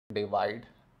divide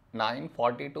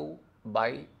 942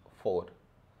 by 4.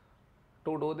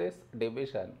 To do this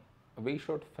division, we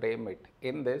should frame it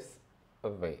in this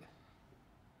way.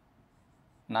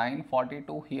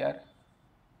 942 here,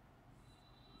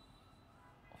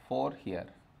 4 here.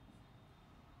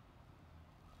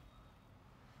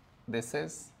 This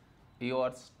is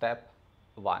your step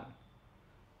 1.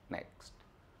 Next,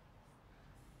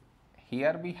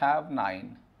 here we have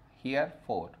 9, here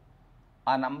 4.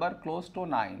 A number close to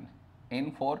 9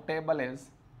 in 4 table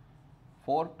is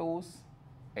 4 2's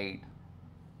 8.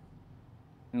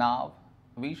 Now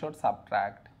we should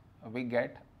subtract, we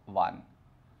get 1.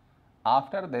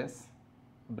 After this,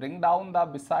 bring down the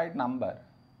beside number,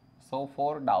 so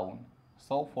 4 down,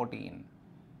 so 14.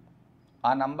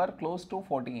 A number close to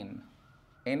 14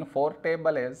 in 4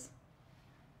 table is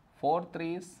 4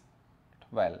 3's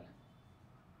 12.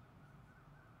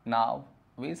 Now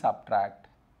we subtract,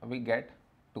 we get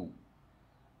 2.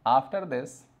 After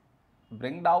this,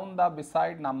 bring down the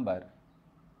beside number,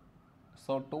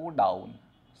 so 2 down,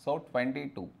 so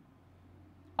 22.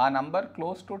 A number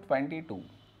close to 22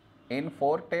 in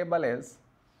 4 table is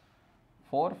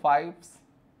 4 5's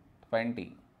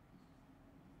 20.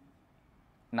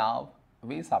 Now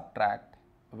we subtract,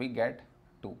 we get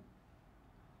 2.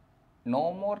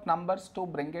 No more numbers to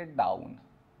bring it down,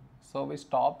 so we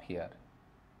stop here.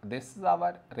 This is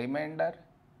our remainder,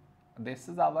 this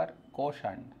is our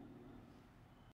quotient.